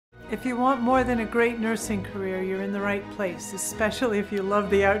If you want more than a great nursing career, you're in the right place, especially if you love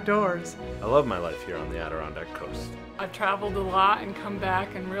the outdoors. I love my life here on the Adirondack coast. I've traveled a lot and come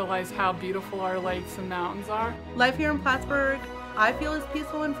back and realized how beautiful our lakes and mountains are. Life here in Plattsburgh, I feel is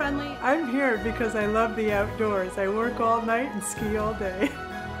peaceful and friendly. I'm here because I love the outdoors. I work all night and ski all day.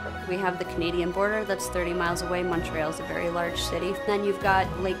 We have the Canadian border that's 30 miles away. Montreal's a very large city. Then you've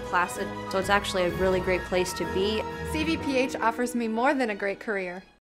got Lake Placid, so it's actually a really great place to be. CVPH offers me more than a great career.